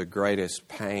 the greatest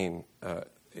pain,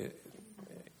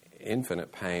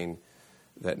 infinite pain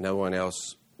that no one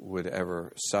else would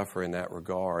ever suffer in that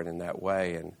regard, in that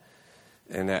way,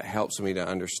 and that helps me to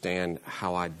understand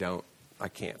how I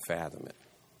can't fathom it.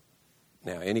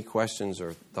 Now, any questions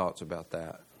or thoughts about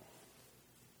that?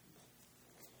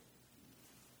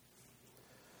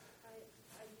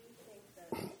 I do think that,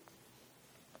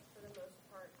 for the most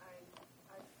part, I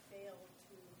fail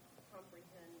to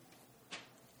comprehend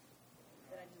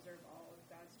that I deserve all of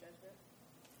God's judgment.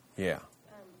 Yeah.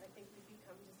 I think we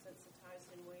become desensitized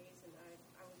in ways, and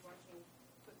I was watching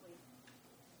quickly,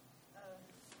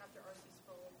 after R.C.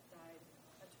 Sproul died,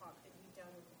 a talk that he'd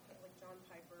done with John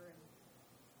Piper, and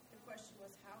the question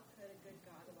was, how could a good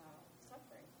God allow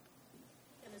suffering?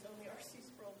 And as only R.C.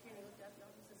 Sproul came and looked at the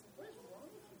office and said, what is wrong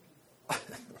with you people?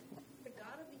 The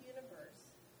God of the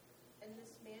universe, and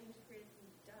this man who's created from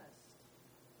dust,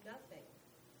 nothing.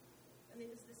 I mean,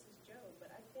 this is Job,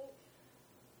 but I think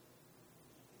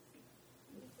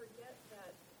we forget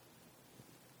that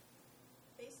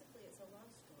basically it's a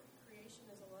love story. Creation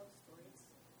is a love story. It's,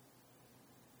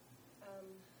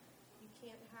 you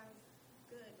can't have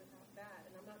good without bad,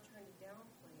 and I'm not trying to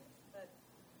downplay it, but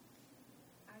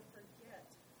I forget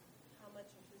how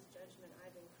much of His judgment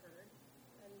I've incurred,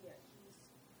 and yet He's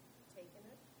taken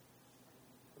it.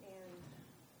 And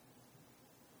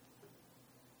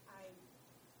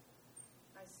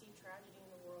I see tragedy in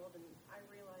the world, and I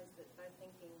realize that by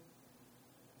thinking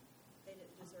they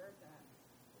didn't deserve that,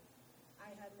 I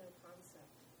had no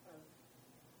concept of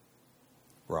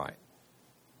Right.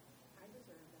 I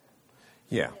deserve that.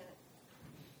 Yeah. Yet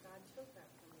God took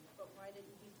that from me. But why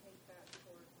didn't He take that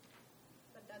for?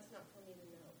 But that's not for me to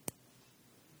know.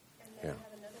 And then Yeah. I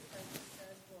have another friend who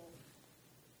says, well,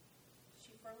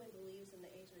 she firmly believes in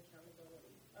the age of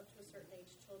accountability. Up to a certain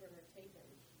age, children are taken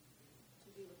to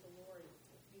be with the Lord.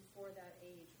 Before that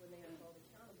age, when they are held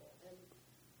accountable. And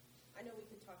I know we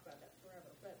could talk about that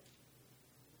forever, but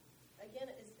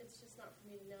again, it's just not for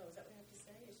me to know. Is that what I have to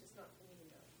say? It's just not for me to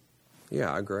know.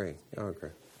 Yeah, I agree.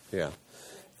 Yeah. And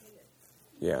I hate it.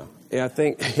 Yeah. Yeah, I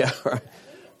think, right.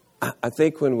 I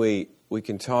think when we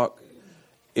can talk,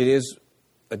 it is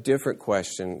a different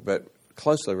question, but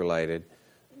closely related,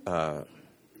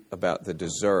 about the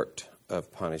desert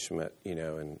of punishment,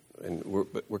 and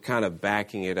we're kind of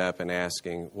backing it up and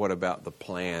asking, what about the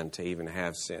plan to even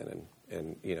have sin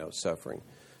and suffering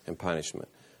and punishment?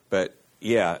 But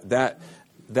yeah,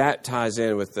 that ties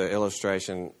in with the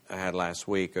illustration I had last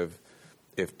week of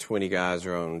if 20 guys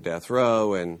are on death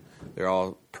row and they're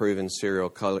all proven serial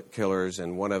killers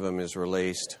and one of them is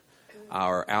released,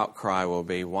 our outcry will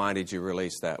be, why did you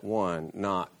release that one?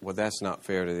 Not, well, that's not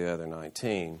fair to the other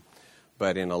 19.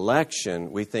 But in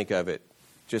election, we think of it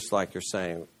just like you're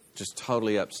saying, just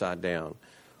totally upside down.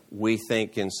 We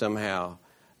think in somehow,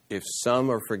 if some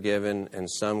are forgiven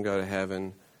and some go to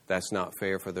heaven, that's not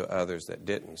fair for the others that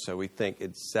didn't. So we think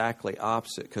exactly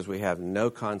opposite because we have no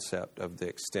concept of the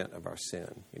extent of our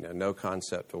sin. No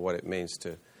concept of what it means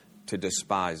to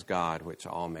despise God, which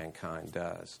all mankind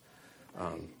does.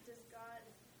 Does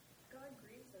God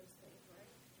grieves those things, right?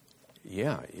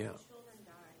 Yeah. Children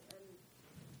die, and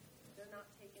they're not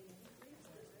taken into grief,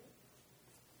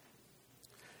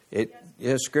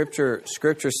 right?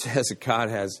 Scripture says that God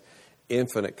has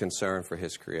infinite concern for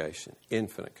His creation.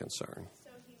 Infinite concern. So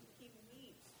he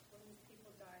weeps when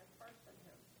people die apart from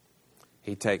Him.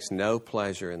 He takes no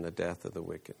pleasure in the death of the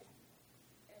wicked.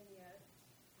 And yet,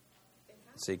 it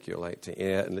happens. Ezekiel 18.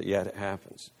 Yet it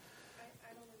happens.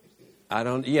 I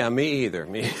don't understand. Yeah, me either.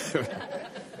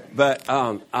 But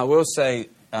I will say,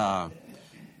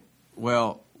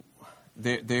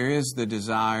 there is the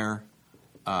desire,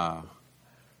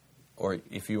 or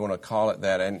if you want to call it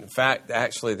that. And in fact,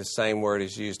 actually the same word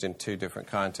is used in two different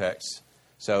contexts.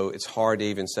 So it's hard to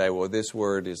even say, well, this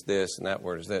word is this and that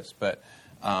word is this. But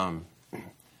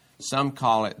some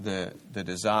call it the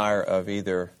desire of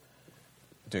either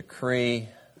decree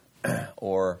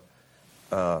or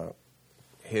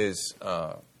his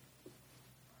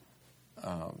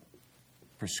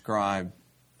prescribed,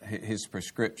 his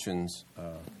prescriptions.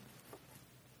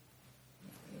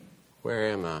 Where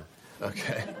am I?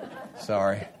 Okay,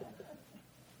 sorry.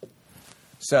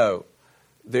 So,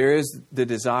 there is the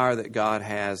desire that God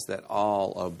has that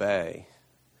all obey.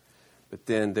 But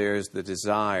then there's the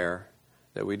desire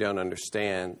that we don't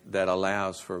understand that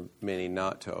allows for many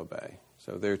not to obey.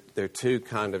 So there are two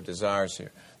kind of desires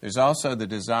here. There's also the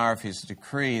desire of his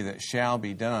decree that shall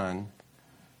be done.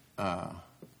 And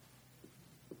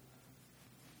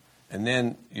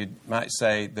then you might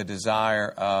say the desire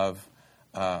of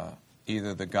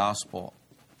either the gospel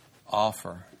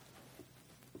offer.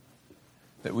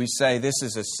 That we say this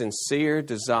is a sincere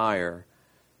desire,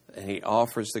 and he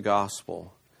offers the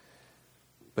gospel,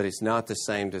 but it's not the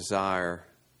same desire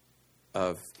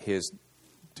of his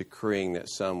decreeing that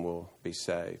some will be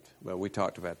saved. Well, we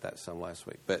talked about that some last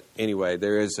week. But anyway,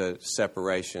 there is a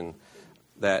separation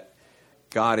that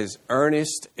God is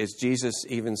earnest, as Jesus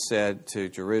even said to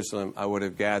Jerusalem, I would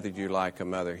have gathered you like a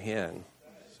mother hen.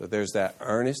 So there's that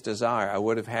earnest desire. I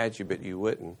would have had you, but you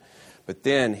wouldn't. But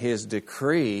then his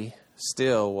decree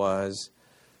still was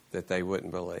that they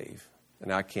wouldn't believe.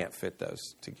 And I can't fit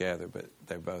those together, but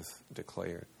they're both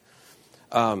declared.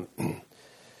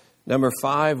 Number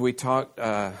 5, we talked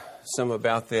some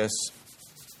about this.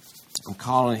 I'm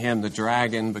calling him the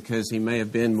dragon because he may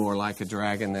have been more like a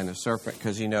dragon than a serpent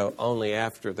because, only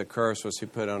after the curse was he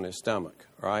put on his stomach,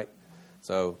 right?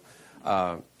 So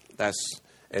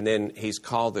and then he's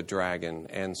called the dragon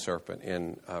and serpent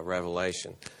in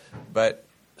Revelation. But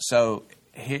so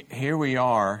here we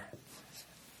are.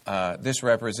 This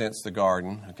represents the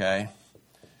garden, okay?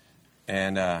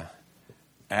 And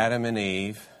Adam and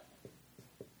Eve.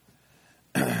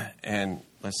 And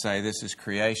let's say this is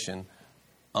creation.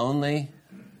 Only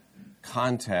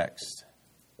context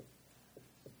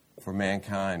for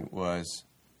mankind was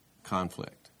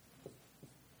conflict.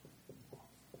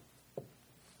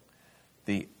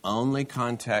 The only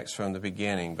context from the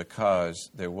beginning because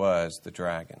there was the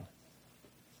dragon.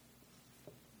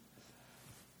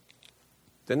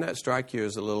 Didn't that strike you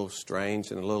as a little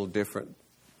strange and a little different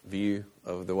view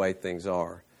of the way things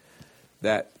are?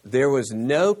 That there was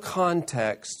no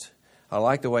context. I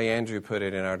like the way Andrew put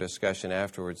it in our discussion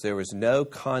afterwards. There was no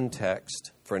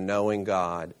context for knowing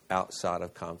God outside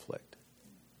of conflict.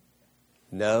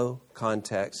 No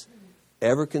context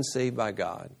ever conceived by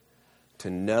God to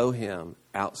know Him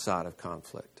outside of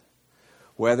conflict,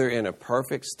 whether in a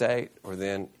perfect state or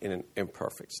then in an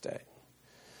imperfect state.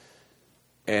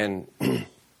 And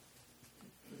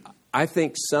I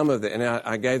think some of the, and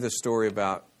I gave the story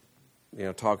about,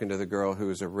 talking to the girl who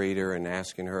was a reader and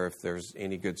asking her if there's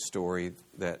any good story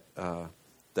that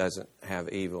doesn't have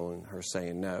evil, and her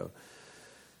saying no.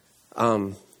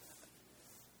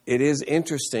 It is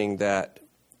interesting that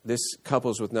this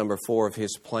couples with number 4 of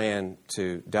his plan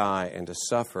to die and to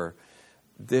suffer.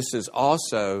 This is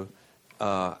also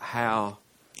how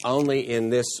only in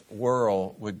this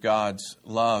world would God's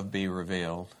love be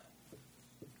revealed.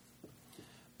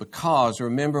 Because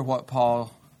remember what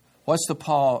what's the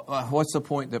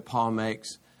point that Paul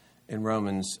makes in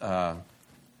Romans 5?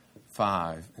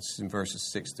 It's in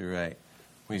verses 6 through 8.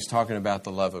 When he's talking about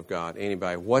the love of God.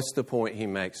 Anybody, what's the point he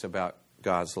makes about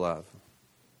God's love?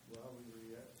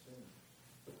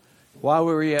 While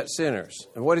we were yet sinners.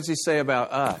 And what does he say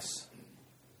about us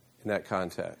in that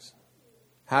context?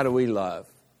 How do we love?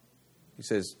 He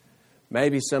says,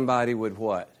 maybe somebody would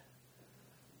what?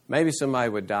 Maybe somebody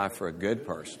would die for a good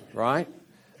person, right?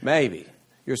 Maybe.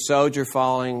 You're a soldier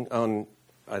falling on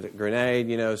a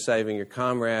grenade, saving your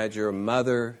comrades. You're a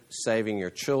mother saving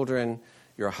your children.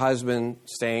 You're a husband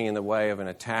staying in the way of an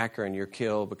attacker and you're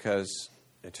killed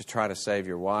to try to save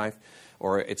your wife.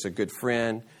 Or it's a good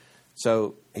friend.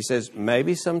 So he says,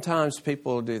 maybe sometimes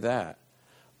people will do that.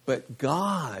 But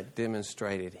God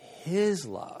demonstrated His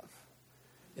love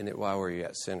in that while we were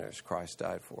yet sinners, Christ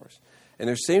died for us. And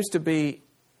there seems to be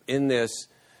in this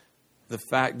the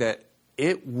fact that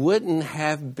it wouldn't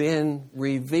have been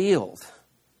revealed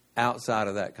outside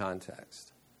of that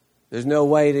context. There's no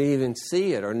way to even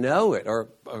see it or know it or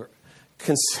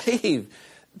conceive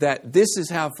that this is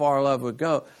how far love would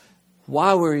go.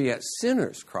 While we were yet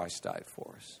sinners, Christ died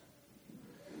for us.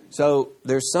 So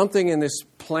there's something in this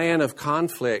plan of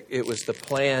conflict. It was the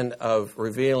plan of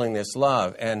revealing this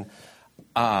love. And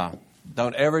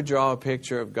don't ever draw a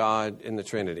picture of God in the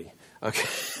Trinity. Okay.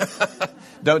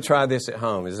 Don't try this at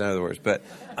home, in other words. But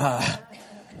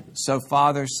so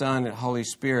Father, Son, and Holy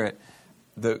Spirit,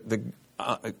 the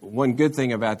one good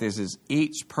thing about this is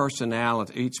each person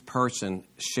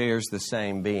shares the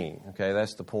same being. Okay,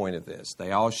 that's the point of this.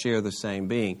 They all share the same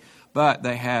being, but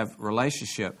they have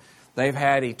relationship. They've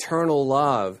had eternal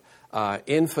love,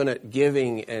 infinite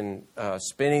giving and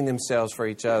spending themselves for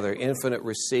each other, infinite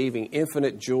receiving,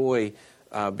 infinite joy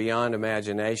beyond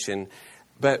imagination.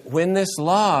 But when this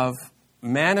love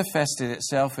manifested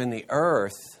itself in the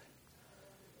earth,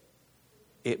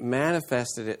 it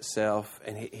manifested itself,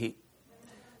 and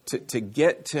to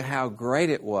get to how great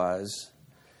it was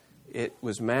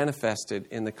manifested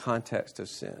in the context of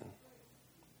sin.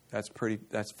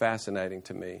 That's fascinating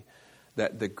to me,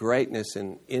 that the greatness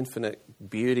and infinite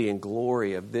beauty and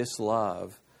glory of this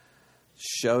love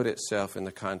showed itself in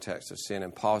the context of sin.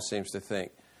 And Paul seems to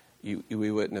think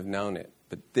we wouldn't have known it,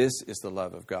 but this is the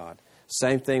love of God.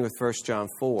 Same thing with 1 John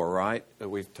 4, right, that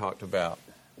we've talked about.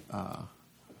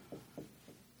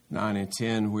 9 and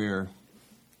 10, we're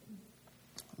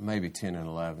maybe 10 and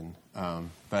 11.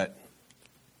 But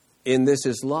in this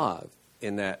is love,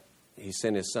 in that He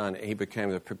sent His Son. He became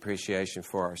the propitiation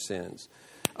for our sins.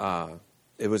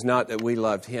 It was not that we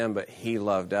loved Him, but He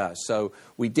loved us. So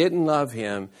we didn't love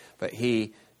Him, but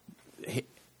He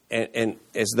and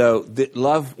as though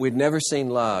love, we'd never seen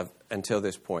love until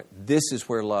this point. This is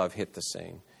where love hit the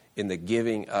scene, in the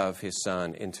giving of His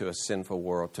Son into a sinful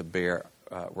world to bear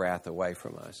wrath away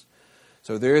from us.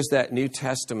 So there is that New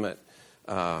Testament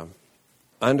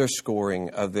underscoring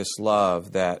of this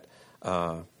love that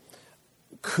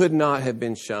could not have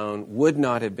been shown, would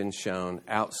not have been shown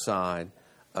outside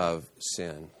of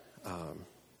sin.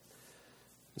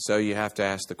 So you have to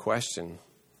ask the question.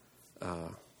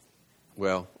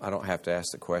 Well, I don't have to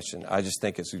ask the question. I just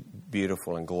think it's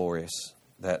beautiful and glorious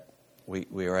that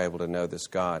we are able to know this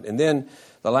God. And then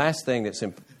the last thing that's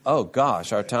oh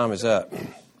gosh, our time is up.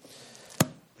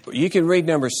 You can read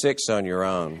number 6 on your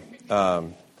own.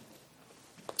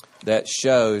 That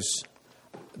shows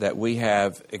that we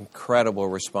have incredible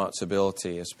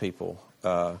responsibility as people.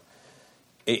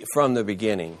 From the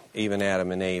beginning, even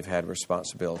Adam and Eve had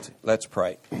responsibility. Let's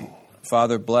pray.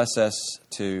 Father, bless us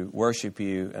to worship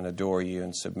You and adore You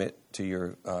and submit to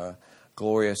Your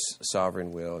glorious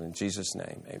sovereign will. In Jesus'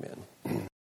 name, amen.